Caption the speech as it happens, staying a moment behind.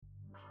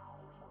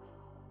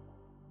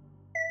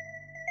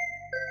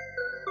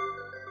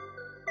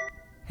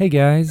Hey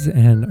guys,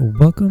 and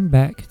welcome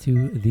back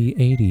to the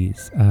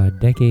 80s, a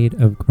decade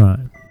of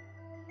crime.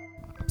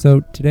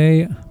 So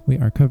today we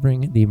are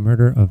covering the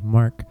murder of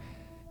Mark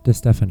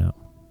DiStefano.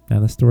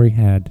 Now the story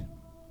had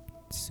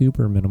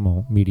super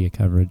minimal media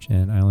coverage,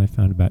 and I only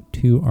found about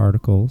 2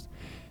 articles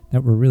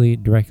that were really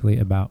directly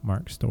about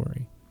Mark's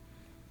story.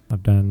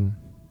 I've done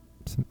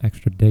some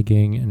extra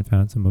digging and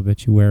found some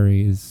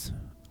obituaries,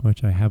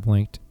 which I have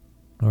linked.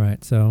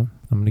 Alright, so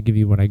I'm going to give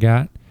you what I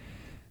got.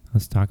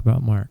 Let's talk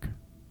about Mark.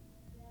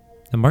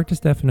 Now, Mark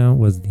DiStefano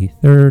was the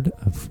third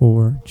of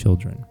 4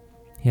 children.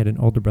 He had an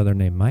older brother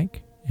named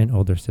Mike, an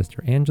older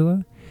sister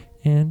Angela,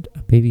 and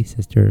a baby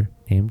sister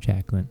named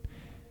Jacqueline.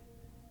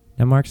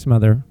 Now, Mark's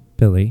mother,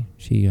 Billy,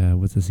 she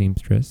was a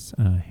seamstress,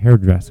 a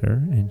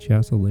hairdresser, and she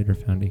also later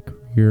found a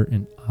career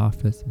in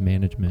office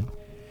management.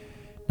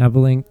 Now,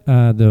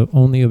 the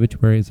only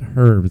obituary is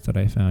hers that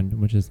I found,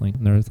 which is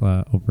linked. There's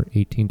over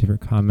 18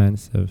 different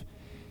comments of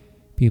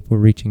people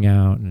reaching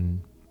out and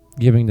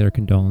giving their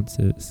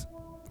condolences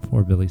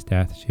for Billy's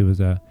death. She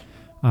was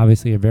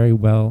obviously a very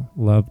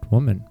well-loved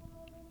woman.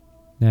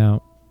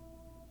 Now,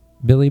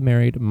 Billy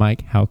married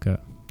Mike Halka.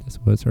 This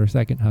was her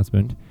second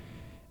husband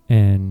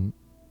and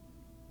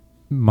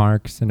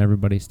Mark's and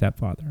everybody's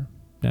stepfather.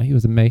 Now, he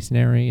was a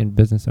masonry and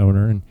business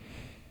owner, and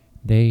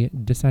they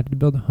decided to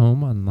build a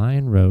home on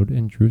Lion Road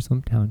in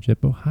Jerusalem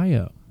Township,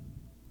 Ohio.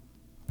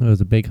 It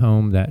was a big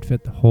home that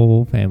fit the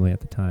whole family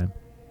at the time.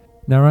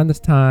 Now, around this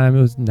time,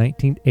 it was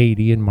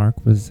 1980, and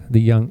Mark was the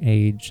young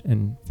age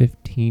and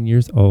 15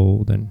 years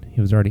old, and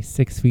he was already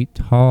 6 feet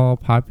tall,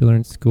 popular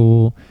in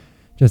school,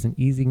 just an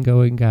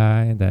easygoing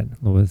guy that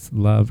was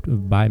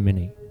loved by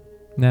many.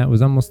 Now, it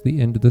was almost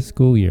the end of the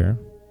school year,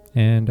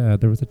 and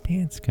there was a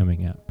dance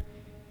coming up,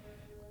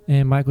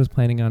 and Mike was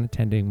planning on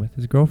attending with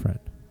his girlfriend.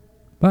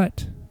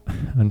 But,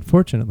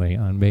 unfortunately,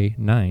 on May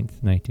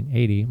 9th,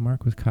 1980,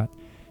 Mark was caught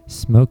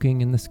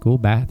smoking in the school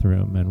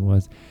bathroom and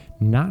was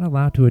not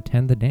allowed to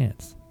attend the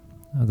dance.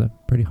 That was a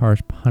pretty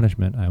harsh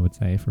punishment, I would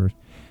say, for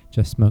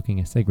just smoking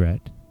a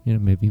cigarette.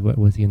 Maybe what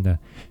was he in the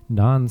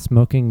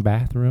non-smoking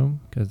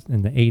bathroom? Because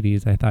in the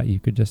 80s, I thought you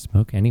could just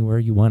smoke anywhere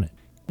you wanted.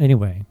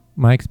 Anyway,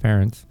 Mike's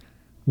parents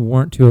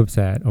weren't too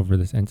upset over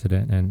this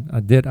incident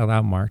and did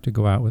allow Mark to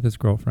go out with his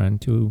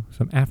girlfriend to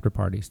some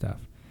after-party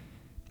stuff.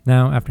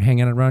 Now, after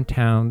hanging out around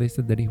town, they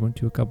said that he went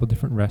to a couple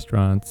different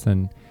restaurants,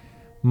 and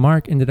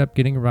Mark ended up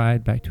getting a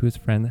ride back to his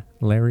friend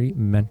Larry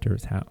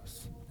Mentor's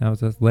house. Now, it was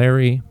just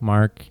Larry,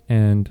 Mark,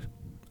 and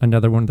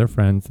another one of their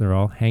friends. They're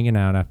all hanging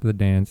out after the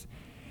dance,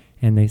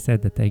 and they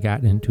said that they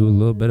got into a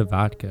little bit of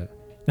vodka.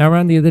 Now,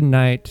 around the end of the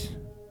night,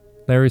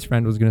 Larry's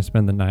friend was going to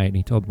spend the night, and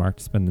he told Mark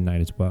to spend the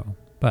night as well.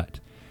 But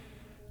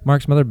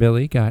Mark's mother,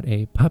 Billy, got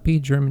a puppy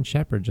German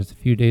Shepherd just a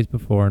few days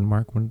before, and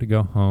Mark wanted to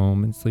go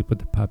home and sleep with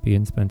the puppy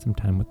and spend some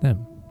time with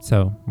them.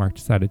 So Mark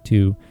decided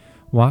to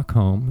walk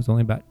home. It was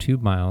only about 2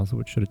 miles,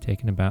 which should have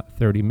taken about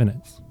 30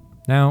 minutes.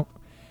 Now,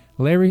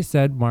 Larry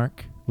said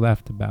Mark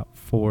left about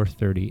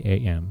 4:30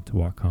 a.m. to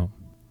walk home.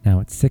 Now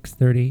it's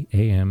 6:30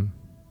 a.m.,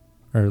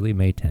 early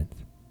May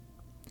 10th.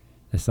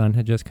 The sun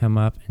had just come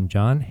up, and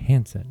John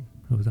Hansen,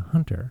 who was a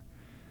hunter,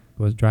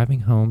 was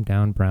driving home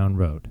down Brown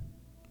Road.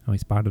 Now he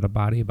spotted a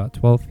body about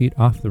 12 feet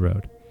off the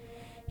road.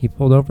 He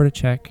pulled over to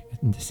check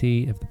and to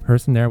see if the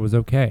person there was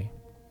okay.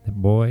 The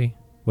boy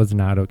was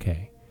not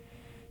okay.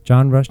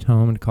 John rushed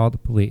home and called the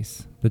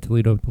police. The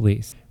Toledo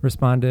police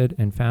responded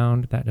and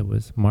found that it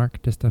was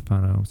Mark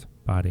DiStefano's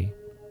body.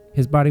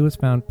 His body was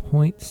found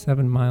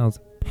 0.7 miles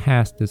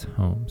past his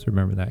home, so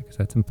remember that because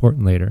that's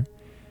important later.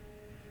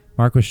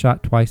 Mark was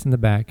shot twice in the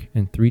back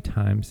and 3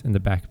 times in the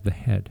back of the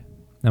head.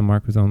 Now,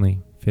 Mark was only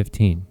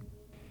 15.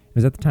 It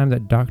was at the time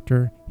that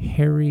Dr.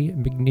 Harry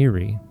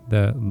McNeary,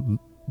 the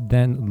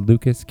then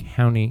Lucas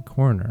County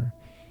coroner,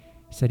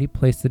 said he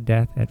placed the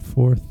death at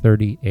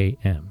 4:30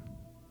 a.m.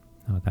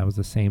 Now, that was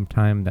the same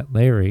time that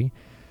Larry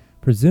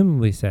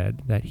presumably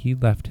said that he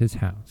left his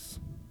house,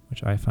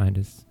 which I find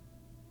is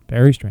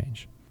very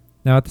strange.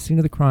 Now, at the scene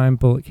of the crime,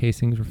 bullet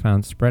casings were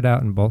found spread out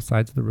on both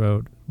sides of the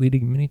road,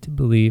 leading many to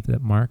believe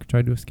that Mark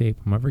tried to escape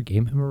whomever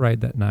gave him a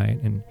ride that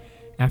night, and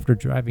after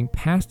driving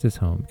past his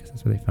home, because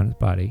that's where they found his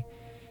body,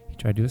 he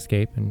tried to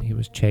escape, and he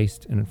was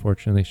chased and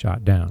unfortunately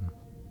shot down.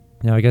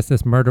 Now, I guess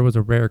this murder was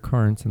a rare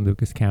occurrence in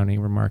Lucas County,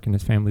 where Mark and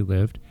his family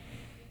lived,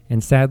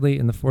 and sadly,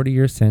 in the 40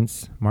 years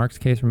since, Mark's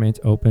case remains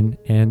open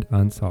and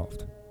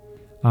unsolved.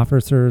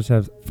 Officers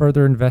have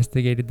further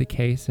investigated the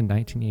case in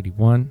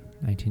 1981,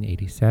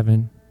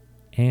 1987,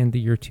 and the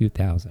year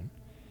 2000.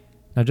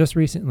 Now, just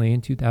recently,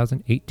 in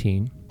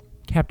 2018,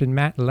 Captain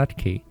Matt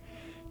Lutke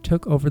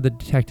took over the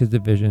Detectives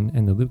Division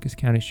in the Lucas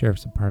County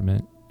Sheriff's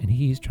Department, and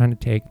he's trying to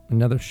take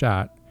another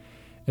shot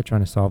at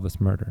trying to solve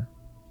this murder.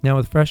 Now,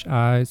 with fresh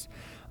eyes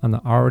on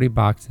the already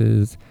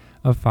boxes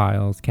of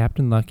files,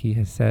 Captain Lutke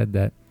has said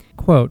that,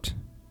 quote,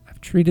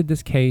 "I've treated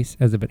this case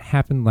as if it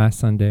happened last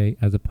Sunday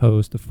as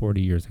opposed to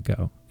 40 years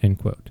ago," end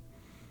quote.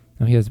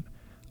 Now, he has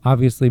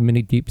obviously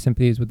many deep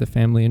sympathies with the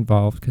family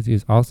involved because he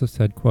has also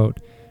said, quote,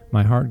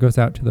 "My heart goes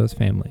out to those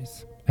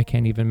families. I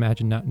can't even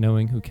imagine not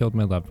knowing who killed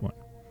my loved one.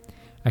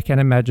 I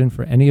can't imagine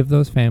for any of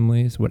those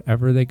families, what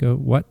they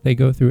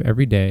go through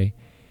every day,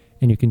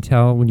 and you can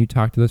tell when you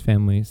talk to those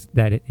families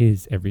that it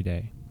is every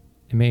day.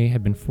 It may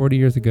have been 40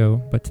 years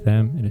ago, but to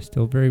them, it is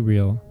still very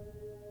real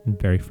and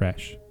very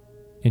fresh."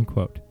 End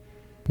quote.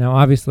 Now,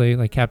 obviously,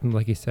 like Captain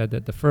Blakey said,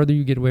 that the further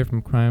you get away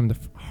from crime, the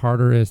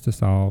harder it is to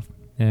solve.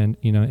 And,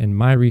 in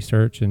my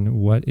research and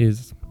what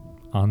is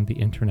on the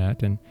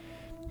internet, and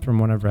from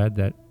what I've read,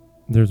 that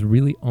there's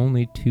really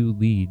only 2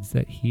 leads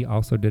that he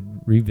also did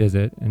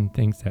revisit and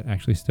things that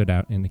actually stood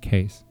out in the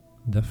case.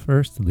 The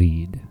first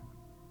lead,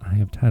 I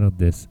have titled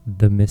this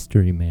The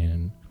Mystery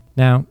Man.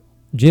 Now,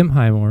 Jim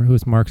Highmore, who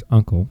is Mark's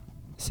uncle,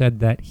 said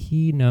that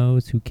he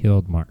knows who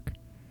killed Mark.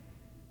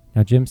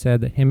 Now, Jim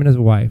said that him and his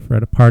wife were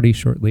at a party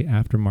shortly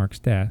after Mark's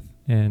death,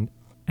 and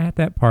at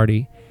that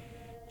party,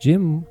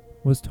 Jim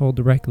was told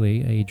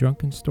directly a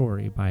drunken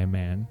story by a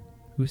man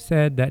who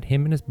said that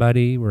him and his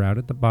buddy were out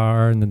at the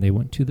bar, and then they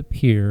went to the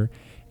pier,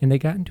 and they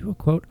got into a,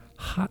 quote,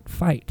 hot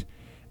fight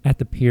at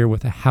the pier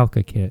with a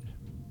Halka kid.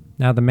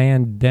 Now, the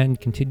man then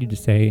continued to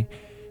say,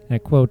 and I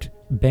quote,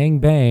 "Bang,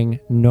 bang,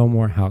 no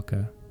more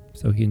Halka."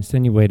 So he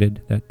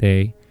insinuated that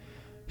they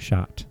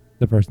shot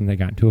the person they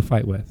got into a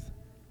fight with.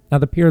 Now,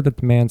 the pier that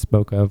the man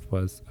spoke of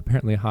was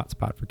apparently a hot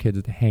spot for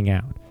kids to hang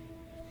out.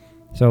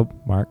 So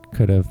Mark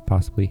could have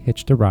possibly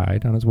hitched a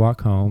ride on his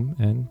walk home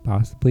and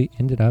possibly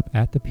ended up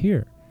at the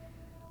pier.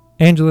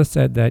 Angela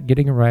said that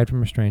getting a ride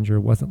from a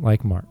stranger wasn't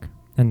like Mark,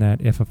 and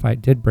that if a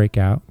fight did break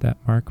out, that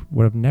Mark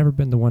would have never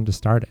been the one to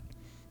start it,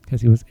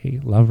 because he was a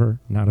lover,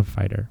 not a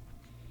fighter.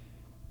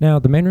 Now,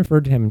 the man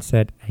referred to him and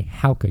said, a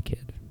Halka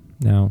kid.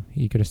 Now,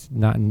 he could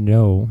not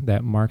know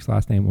that Mark's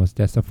last name was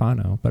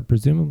DiStefano, but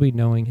presumably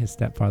knowing his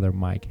stepfather,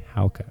 Mike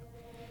Halka.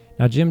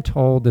 Now, Jim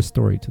told this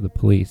story to the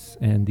police,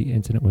 and the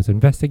incident was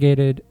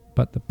investigated,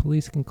 but the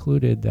police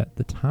concluded that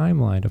the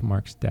timeline of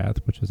Mark's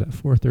death, which was at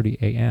 4:30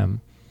 a.m.,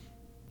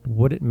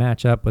 wouldn't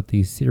match up with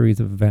the series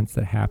of events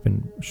that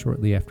happened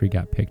shortly after he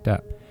got picked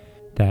up.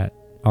 That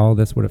all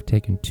this would have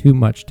taken too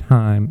much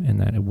time, and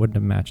that it wouldn't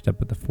have matched up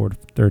with the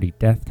 4:30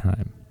 death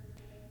time.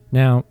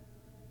 Now,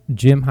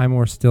 Jim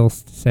Highmore still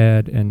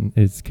said and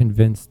is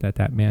convinced that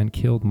that man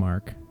killed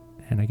Mark.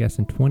 And I guess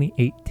in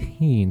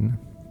 2018,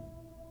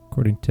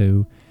 according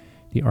to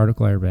the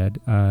article I read,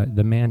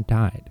 the man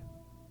died,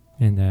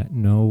 and that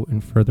no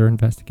further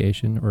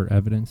investigation or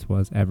evidence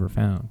was ever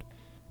found.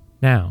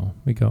 Now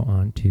we go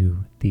on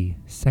to the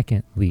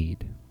second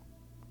lead.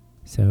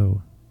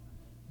 So,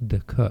 the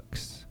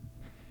Cooks.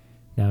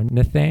 Now,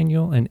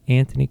 Nathaniel and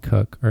Anthony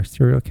Cook are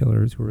serial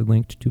killers who were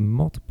linked to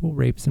multiple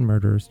rapes and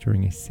murders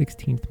during a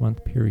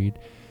 16-month period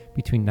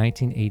between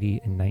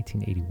 1980 and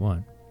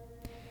 1981.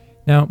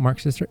 Now,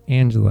 Mark's sister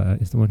Angela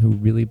is the one who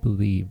really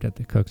believed that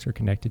the Cooks are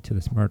connected to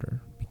this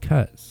murder,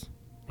 because,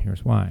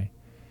 here's why.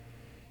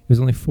 It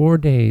was only 4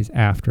 days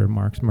after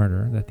Mark's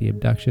murder that the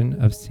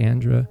abduction of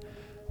Sandra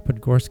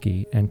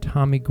Podgorski and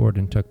Tommy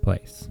Gordon took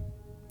place.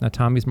 Now,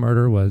 Tommy's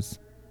murder was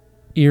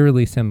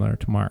eerily similar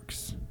to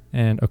Mark's,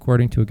 and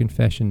according to a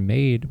confession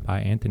made by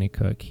Anthony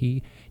Cook,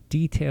 he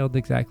detailed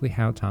exactly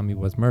how Tommy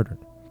was murdered.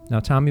 Now,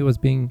 Tommy was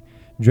being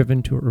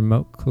driven to a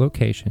remote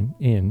location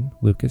in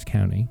Lucas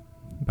County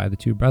by the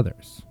 2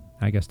 brothers.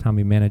 I guess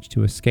Tommy managed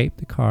to escape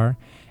the car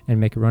and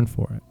make a run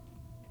for it.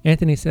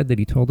 Anthony said that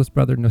he told his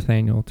brother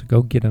Nathaniel to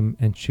go get him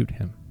and shoot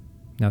him.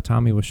 Now,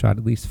 Tommy was shot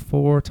at least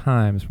 4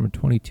 times from a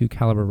 .22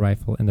 caliber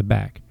rifle in the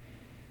back.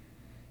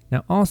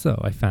 Now, also,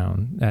 I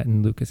found that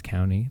in Lucas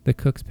County, the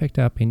Cooks picked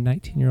up a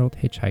 19-year-old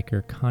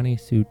hitchhiker, Connie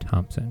Sue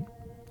Thompson.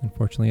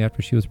 Unfortunately,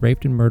 after she was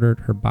raped and murdered,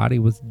 her body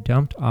was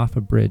dumped off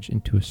a bridge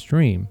into a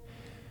stream,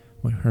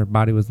 where her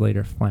body was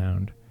later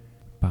found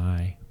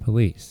by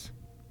police.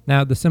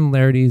 Now, the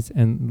similarities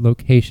and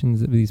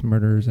locations of these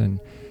murders and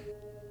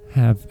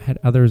have had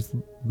others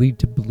lead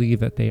to believe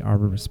that they are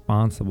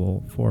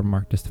responsible for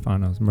Mark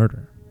DiStefano's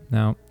murder.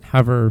 Now,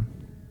 however,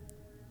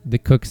 the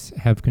Cooks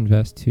have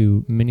confessed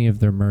to many of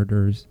their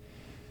murders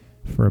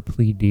for a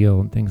plea deal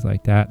and things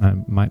like that. And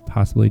I might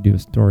possibly do a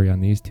story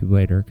on these 2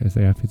 later, because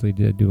they obviously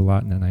did do a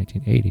lot in the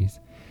 1980s.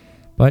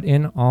 But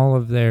in all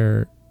of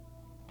their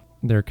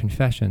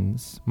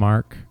confessions,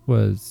 Mark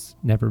was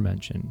never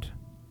mentioned.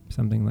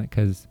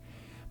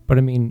 But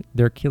I mean,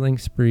 their killing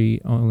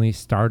spree only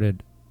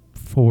started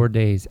 4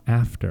 days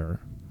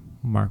after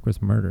Mark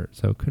was murdered.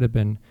 So it could have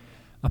been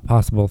a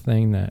possible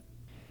thing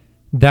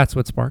that's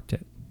what sparked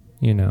it.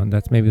 And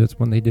that's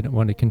when they didn't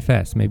want to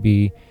confess.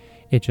 Maybe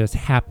it just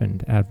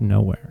happened out of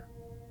nowhere.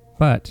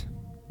 But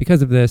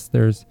because of this,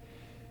 there's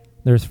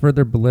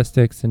further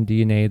ballistics and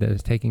DNA that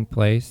is taking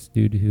place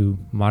due to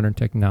modern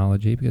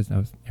technology, because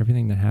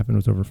everything that happened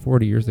was over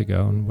 40 years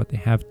ago, and what they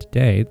have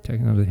today, the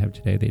technology they have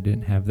today, they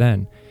didn't have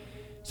then.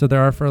 So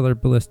there are further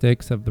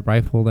ballistics of the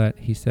rifle that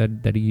he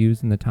said that he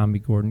used in the Tommy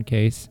Gordon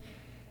case,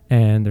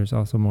 and there's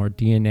also more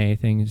DNA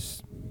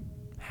things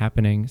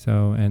happening.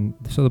 So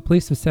the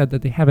police have said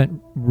that they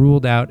haven't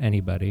ruled out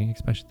anybody,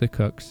 especially the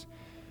Cooks,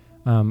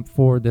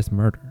 for this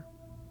murder.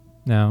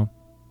 Now,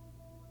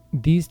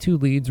 these 2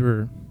 leads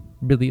were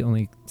really the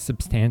only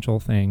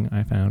substantial thing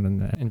I found,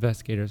 and that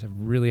investigators have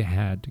really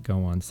had to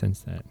go on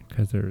since then,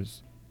 because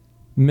there's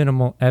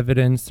minimal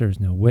evidence. There's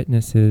no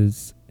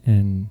witnesses.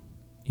 And,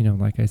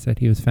 like I said,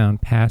 he was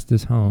found past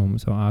his home.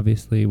 So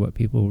obviously what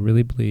people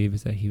really believe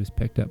is that he was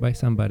picked up by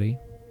somebody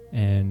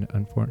and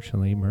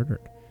unfortunately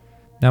murdered.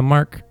 Now,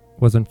 Mark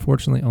was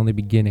unfortunately only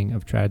beginning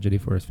of tragedy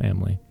for his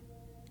family.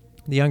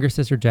 The younger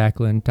sister,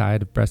 Jacqueline,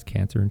 died of breast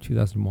cancer in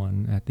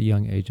 2001 at the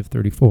young age of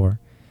 34.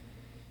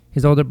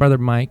 His older brother,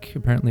 Mike,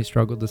 apparently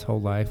struggled his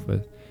whole life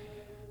with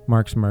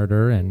Mark's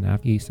murder, and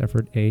after he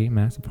suffered a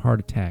massive heart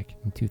attack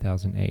in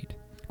 2008.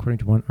 According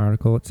to one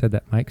article, it said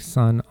that Mike's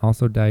son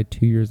also died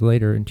 2 years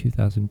later in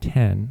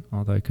 2010,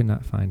 although I could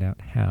not find out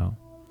how.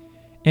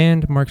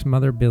 And Mark's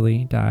mother,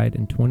 Billy, died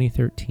in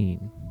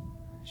 2013.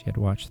 She had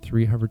watched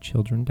 3 of her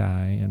children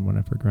die and 1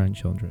 of her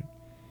grandchildren.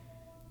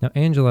 Now,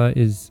 Angela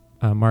is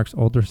Mark's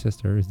older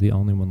sister, is the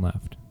only one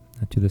left.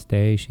 And to this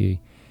day,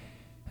 she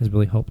has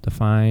really hoped to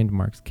find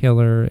Mark's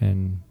killer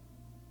and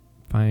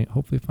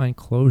hopefully find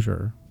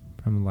closure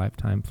from a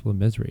lifetime full of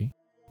misery.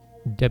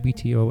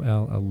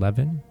 WTOL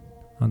 11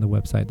 on the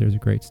website. There's a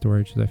great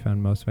story because I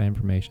found most of my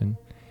information.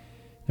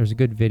 There's a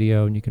good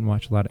video, and you can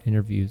watch a lot of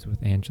interviews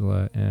with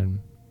Angela. And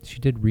she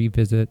did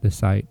revisit the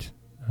site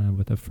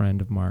with a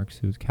friend of Mark's,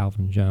 who's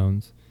Calvin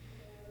Jones.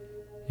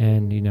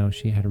 And,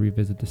 she had to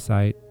revisit the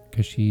site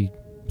because she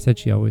said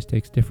she always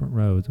takes different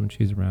roads when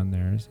she's around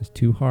there. It's just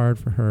too hard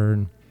for her,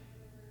 and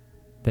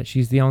that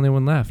she's the only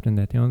one left, and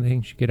that the only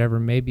thing she could ever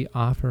maybe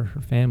offer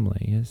her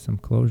family is some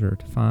closure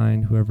to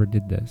find whoever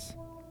did this.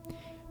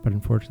 But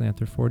unfortunately,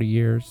 after 40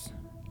 years,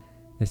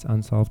 this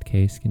unsolved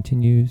case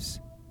continues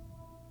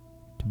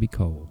to be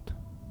cold.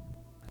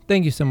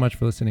 Thank you so much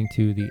for listening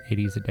to the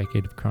 80s, A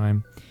Decade of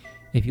Crime.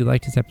 If you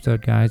liked this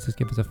episode, guys, just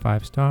give us a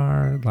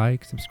 5-star,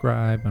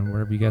 subscribe on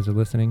wherever you guys are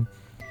listening.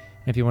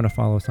 And if you want to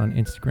follow us on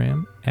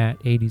Instagram at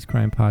 80s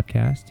Crime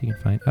Podcast, you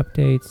can find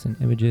updates and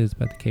images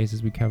about the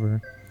cases we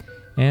cover.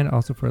 And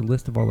also for a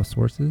list of all the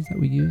sources that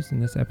we used in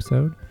this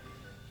episode,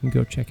 you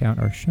can go check out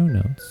our show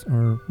notes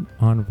or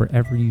on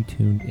wherever you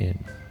tuned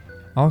in.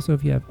 Also,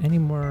 if you have any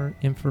more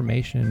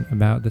information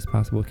about this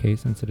possible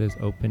case, since it is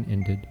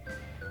open-ended,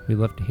 we'd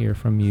love to hear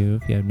from you.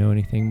 If you know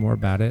anything more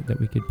about it that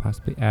we could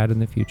possibly add in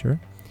the future,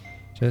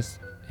 just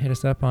hit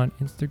us up on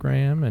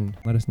Instagram and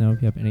let us know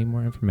if you have any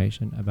more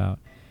information about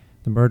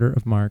the murder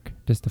of Mark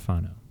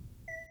DiStefano.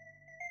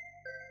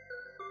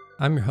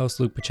 I'm your host,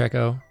 Luke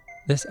Pacheco.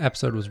 This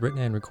episode was written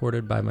and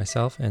recorded by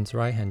myself and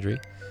Sarai Hendry.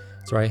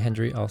 Sarai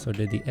Hendry also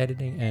did the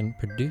editing and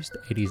produced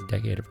 80s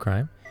Decade of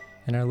Crime,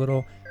 and our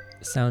little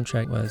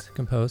soundtrack was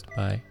composed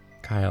by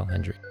Kyle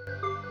Hendry.